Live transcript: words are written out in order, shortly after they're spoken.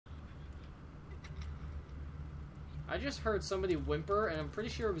I just heard somebody whimper, and I'm pretty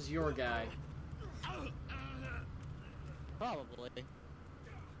sure it was your guy. Probably.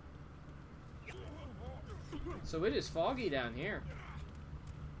 So it is foggy down here.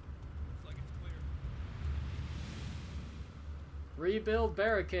 Rebuild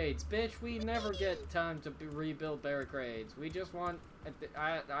barricades. Bitch, we never get time to rebuild barricades. We just want...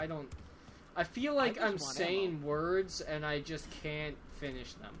 I don't... I feel like I'm saying words and I just can't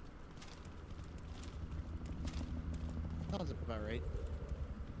finish them. Sounds about right.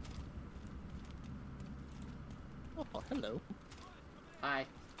 Oh, hello. Hi.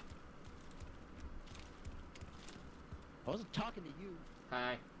 I wasn't talking to you.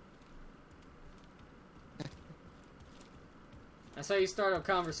 Hi. That's how you start up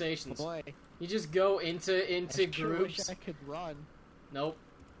conversations. Oh boy. You just go into I groups. Wish I could run. Nope.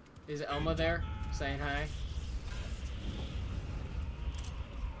 Is Elma there? Saying hi?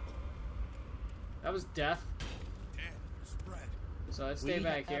 That was death. So let's stay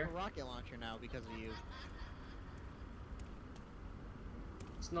back here. We have a rocket launcher now because of you.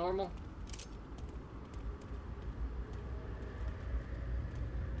 It's normal.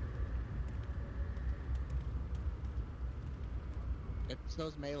 It's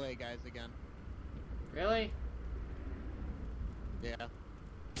those melee guys again. Really? Yeah. Are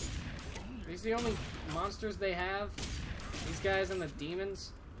these the only monsters they have? These guys and the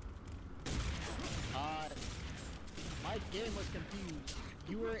demons? My game was confused.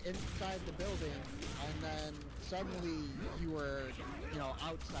 You were inside the building, and then suddenly you were, you know,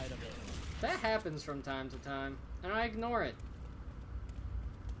 outside of it. That happens from time to time, and I ignore it.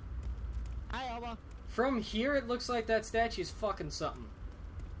 Hi, Alma. From here, it looks like that statue's fucking something.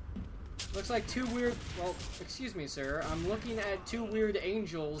 Looks like two weird... Well, excuse me, sir. I'm looking at two weird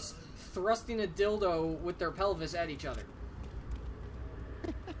angels thrusting a dildo with their pelvis at each other.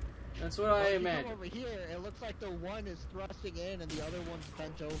 That's what I imagine. Over here, it looks like the one is thrusting in and the other one's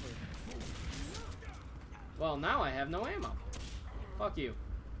bent over. Well, now I have no ammo. Fuck you.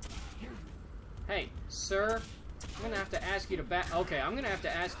 Hey, sir. I'm gonna have to ask you to back... Okay, I'm gonna have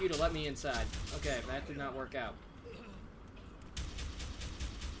to ask you to let me inside. Okay, that did not work out.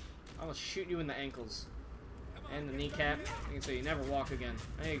 I will shoot you in the ankles. And the kneecap. So you never walk again.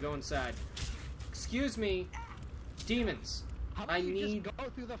 Hey, go inside. Excuse me. Demons. How about you just go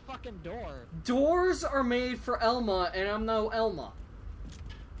through the fucking door? Doors are made for Elma, and I'm no Elma.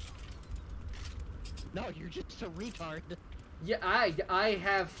 No, you're just a retard. Yeah, I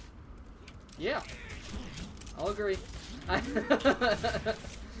have... Yeah. I'll agree.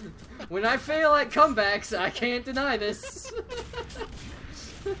 When I fail at comebacks, I can't deny this.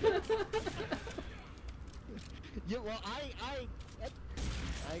 Yeah, well, I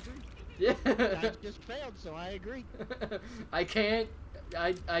agree. Yeah. I just failed, so I agree. I can't.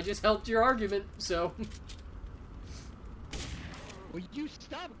 I just helped your argument, so. Will you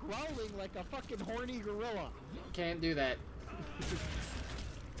stop growling like a fucking horny gorilla? Can't do that.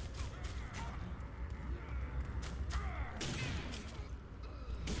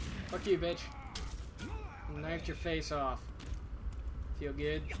 Fuck you, bitch. Knifed your face off. Feel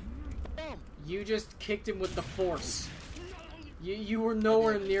good? You just kicked him with the force. You were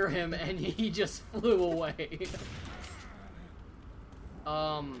nowhere near him, and he just flew away.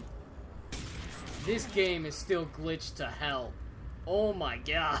 This game is still glitched to hell. Oh my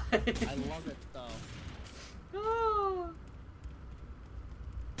god. I love it, though. Oh.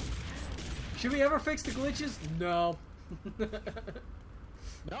 Should we ever fix the glitches? No.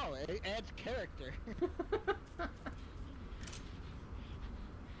 No, it adds character.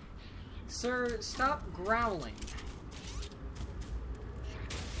 Sir, stop growling.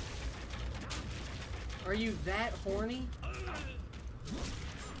 Are you that horny?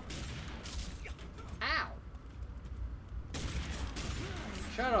 Ow!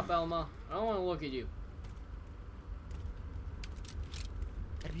 Shut up, Elma. I don't want to look at you.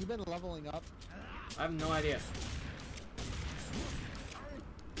 Have you been leveling up? I have no idea.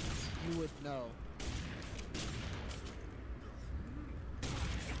 You would know.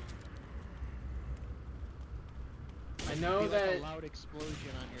 I know like that... a loud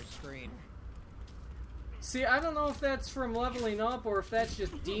explosion on your screen. See, I don't know if that's from leveling up or if that's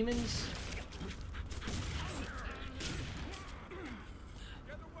just demons.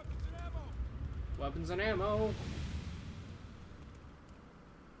 Weapons and ammo.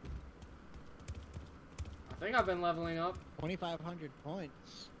 I think I've been leveling up. 2,500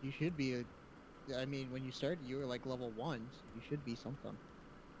 points. You should be I mean, when you started, you were like level 1, so you should be something.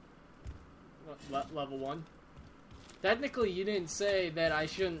 Level 1? Technically, you didn't say that I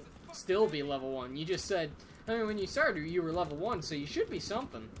shouldn't still be level 1. You just said, I mean, when you started, you were level 1, so you should be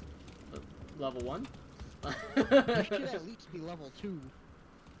something. Level 1? You should at least be level 2.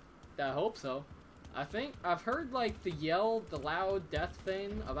 I hope so. I think I've heard like the loud death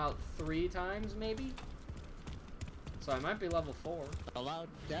thing about 3 times maybe. So I might be level 4. The loud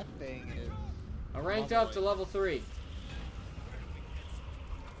death thing is... I ranked up to level 3.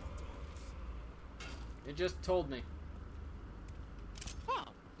 It just told me. Oh,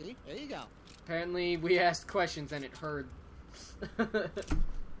 see? There you go. Apparently we asked questions and it heard.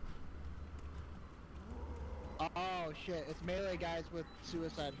 Oh shit, it's melee guys with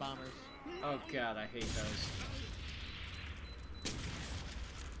suicide bombers. Oh god, I hate those.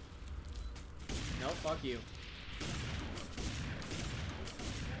 No, fuck you.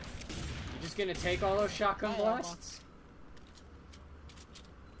 You just gonna take all those shotgun blasts?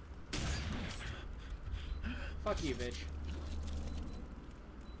 Fuck you, bitch.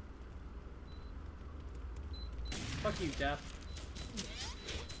 Fuck you, Death.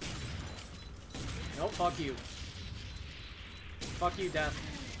 No, fuck you. Fuck you, Death.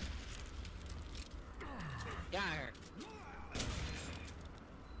 Got her.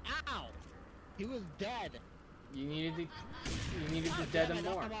 Ow! He was dead. You needed to dead him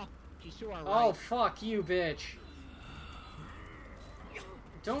more. She's to our Oh, right. fuck you, bitch.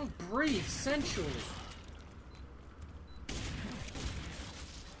 Don't breathe sensually.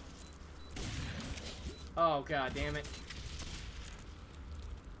 Oh, god damn it.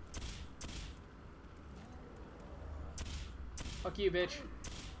 Fuck you, bitch.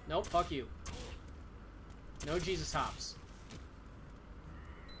 Nope, fuck you. No Jesus hops.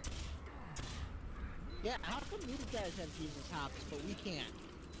 Yeah, how come these guys have Jesus hops, but we can't?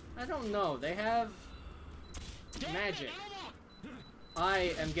 I don't know. They have magic.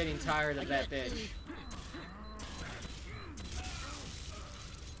 I am getting tired of that bitch.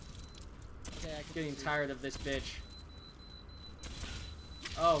 Okay, I can Getting see. tired of this bitch.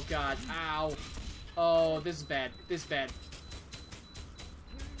 Oh god. Ow. Oh, this is bad. This is bad.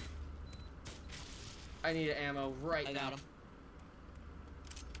 I need ammo right I now.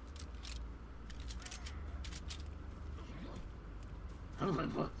 got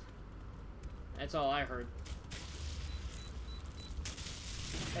him. That's all I heard.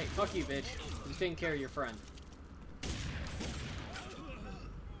 Hey, fuck you, bitch. Just taking care of your friend.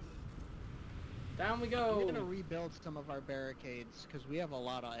 Down we go. We're gonna rebuild some of our barricades because we have a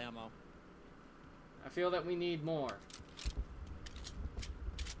lot of ammo. I feel that we need more.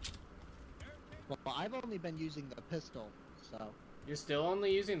 Well, I've only been using the pistol, so. You're still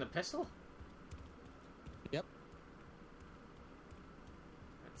only using the pistol? Yep.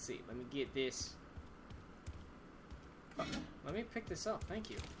 Let's see. Let me get this. Oh, let me pick this up. Thank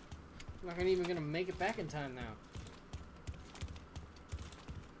you. I'm not even gonna make it back in time now.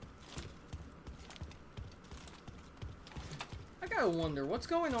 I gotta wonder what's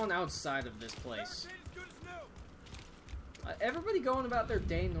going on outside of this place. Everybody going about their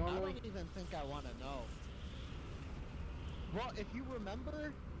day I normally? don't even think I want to know. Well, if you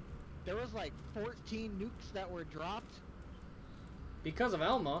remember, there was like 14 nukes that were dropped. Because of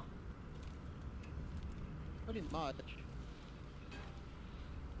Elma. Pretty much.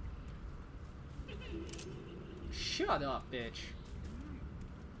 Shut up, bitch.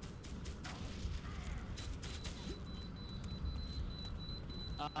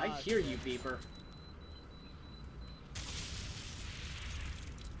 I hear you, Beeper.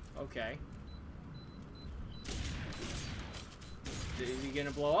 Okay. Is he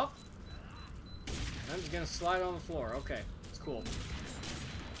gonna blow up? I'm just gonna slide on the floor. Okay, it's cool.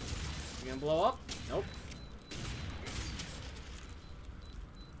 You gonna blow up? Nope.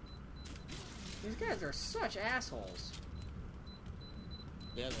 These guys are such assholes.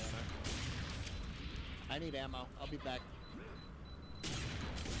 Yeah, they are. I need ammo. I'll be back.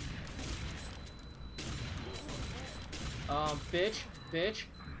 Bitch, bitch,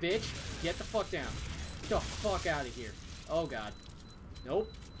 bitch, get the fuck down. Get the fuck out of here. Oh, God.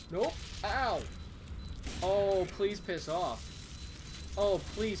 Nope. Nope. Ow. Oh, please piss off. Oh,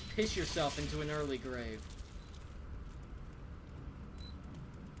 please piss yourself into an early grave.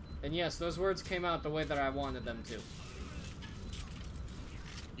 And yes, those words came out the way that I wanted them to.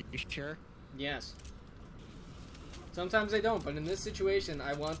 You sure? Yes. Sometimes they don't, but in this situation,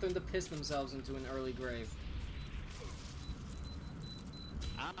 I want them to piss themselves into an early grave.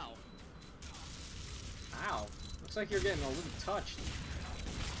 Ow. Ow. Looks like you're getting a little touched.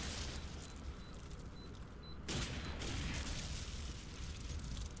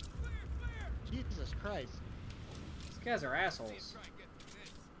 Jesus Christ. These guys are assholes.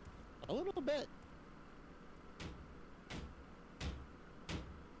 A little bit.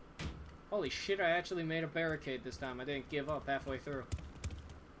 Holy shit, I actually made a barricade this time. I didn't give up halfway through.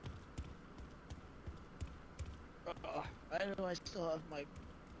 do I still have my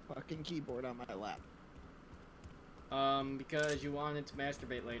fucking keyboard on my lap? Because you wanted to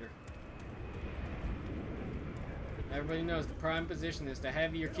masturbate later. Everybody knows the prime position is to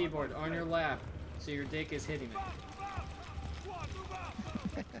have your keyboard on your lap so your dick is hitting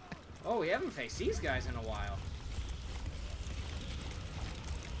it. Oh, we haven't faced these guys in a while.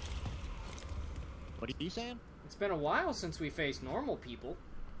 What are you saying? It's been a while since we faced normal people.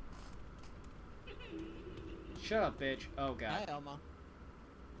 Shut up, bitch. Oh, God. Hi, Elma.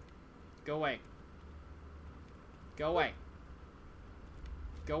 Go away. Go away.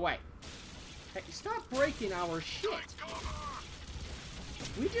 Go away. Hey, stop breaking our shit.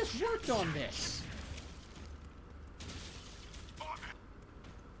 We just worked on this.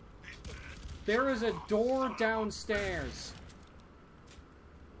 There is a door downstairs.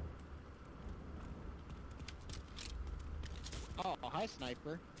 Oh, hi,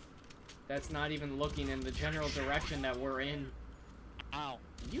 Sniper. That's not even looking in the general direction that we're in. Ow.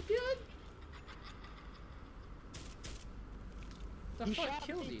 You good? The He fuck shot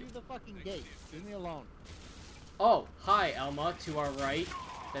killed me you? through the fucking gate. Leave me alone. Oh, hi, Elma, to our right.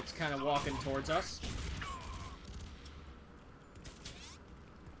 That's kind of walking towards us.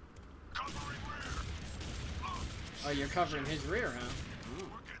 Oh, you're covering his rear, huh?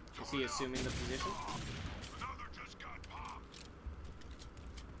 Is he assuming the position?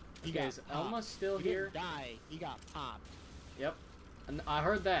 Okay, is Elma still he here? Didn't die. He got popped. Yep. And I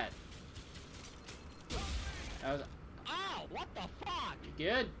heard that. That was... Ow! What the fuck? You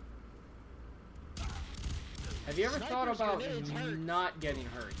good? Have you ever thought about grenades hurt. not getting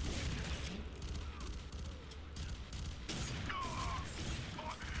hurt?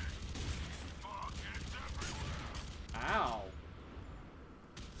 Ow.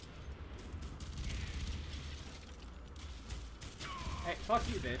 Hey, fuck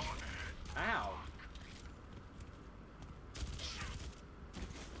you, bitch. Ow.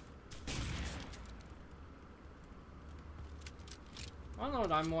 I don't know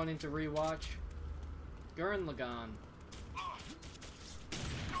what I'm wanting to rewatch. Gurren Lagann.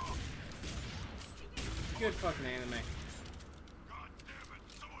 Good fucking anime.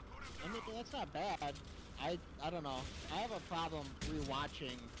 I mean, that's not bad. I don't know. I have a problem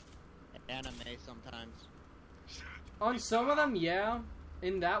rewatching anime sometimes. On some of them, yeah.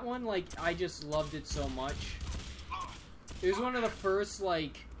 In that one, like, I just loved it so much. It was one of the first,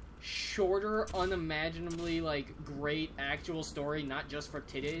 like, shorter, unimaginably, like, great actual story, not just for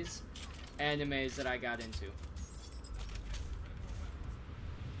titties, animes that I got into.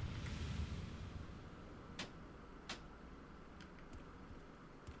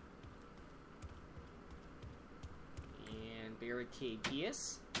 And barricade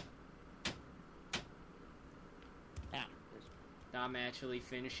this. Yeah. I'm actually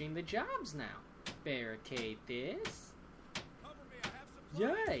finishing the jobs now. Barricade this.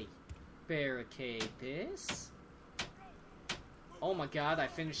 Yay! Barricade this. Oh my god, I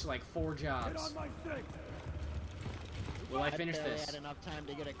finished like 4 jobs. Will I finish barely this? had enough time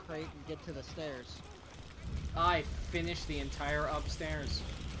to get a crate and get to the stairs. I finished the entire upstairs.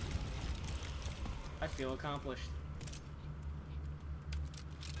 I feel accomplished.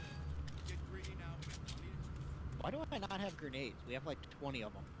 Why do I not have grenades? We have like 20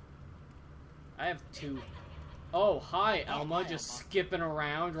 of them. I have 2. Oh, hi, Oh, Elma, hi, just Elma. skipping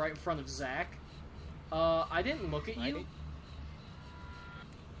around right in front of Zach. I didn't look at you.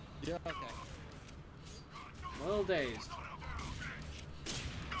 Yeah, okay. I'm a little dazed.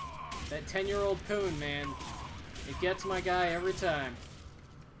 That 10-year-old poon, man. It gets my guy every time.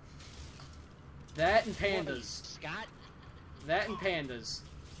 That and pandas. Scott? That and pandas.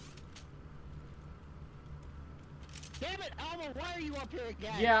 Damn it, Alma, why are you up here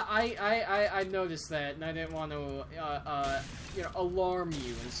again? Yeah, I noticed that, and I didn't want to, you know, alarm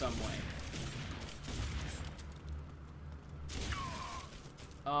you in some way.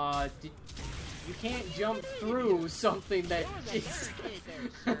 You can't jump through something that is...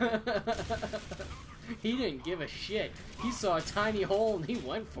 There, sir. He didn't give a shit. He saw a tiny hole and he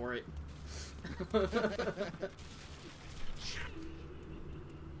went for it.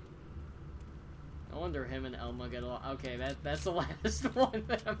 No wonder him and Elma get along. Okay, that's the last one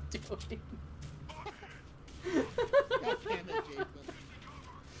that I'm doing. God damn it,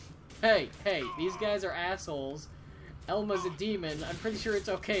 Jason. Hey, these guys are assholes. Elma's a demon. I'm pretty sure it's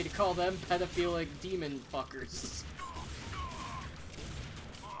okay to call them pedophilic demon fuckers.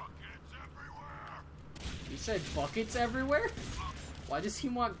 You said buckets everywhere? Why does he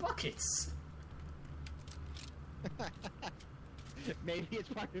want buckets? Maybe it's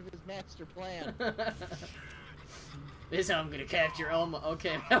part of his master plan. This is how I'm gonna capture Elma.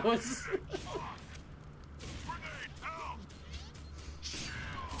 Okay, that was...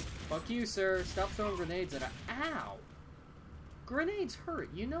 Fuck you, sir. Stop throwing grenades at Ow! Grenades hurt.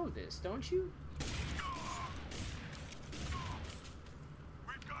 You know this, don't you?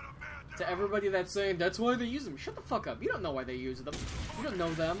 To everybody that's saying, that's why they use them. Shut the fuck up. You don't know why they use them. You don't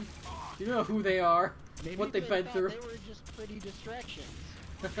know them. You don't know who they are. Maybe what they've been through. They were just pretty distractions.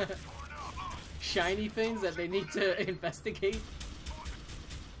 Shiny things that they need to investigate.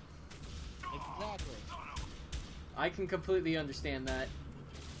 Exactly. I can completely understand that.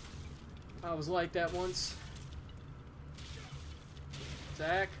 I was like that once.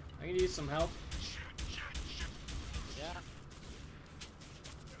 Zach, I can use some help. Yeah.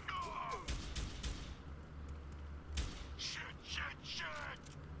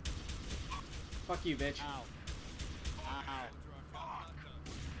 Fuck you, bitch. Ow. Ow.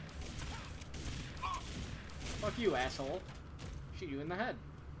 Fuck you, asshole. Shoot you in the head.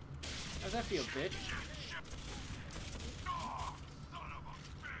 How's that feel, bitch?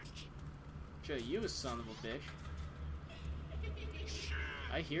 Show you a son of a bitch.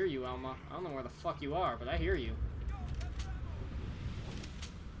 I hear you, Elma. I don't know where the fuck you are, but I hear you.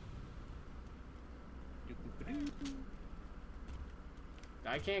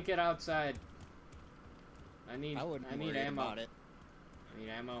 I can't get outside. I need ammo. About it. I need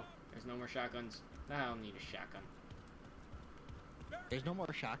ammo. There's no more shotguns. I don't need a shotgun. There's no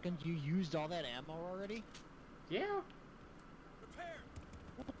more shotguns? You used all that ammo already? Yeah.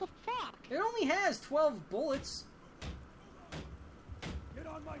 What the fuck? It only has 12 bullets. Get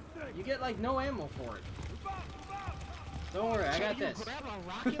on my stick. You get like no ammo for it. Don't worry, I got you this. Grab a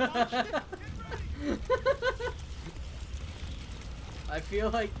rocket launcher? I feel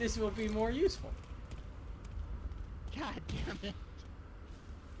like this will be more useful. God damn it.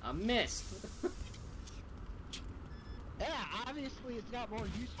 I missed. Yeah, obviously it's not more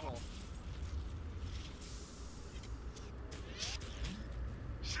useful.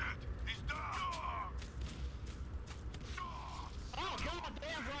 Shit, he's down. Oh god, they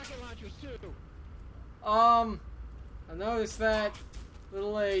have rocket launchers too. I noticed that. A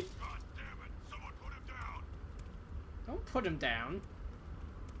little late. God damn it! Someone put him down. Don't put him down.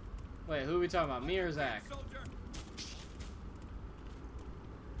 Wait, who are we talking about? Me or Zach? Soldier.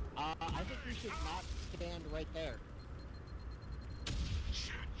 I think we should not stand right there.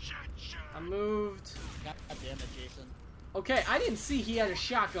 Shit, shit, shit. I moved. God damn it, Jason. Okay, I didn't see he had a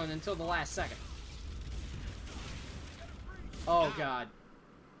shotgun until the last second. Oh god.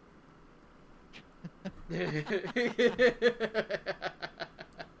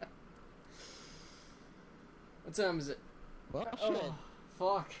 What time is it? Well, shit. Oh,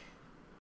 fuck.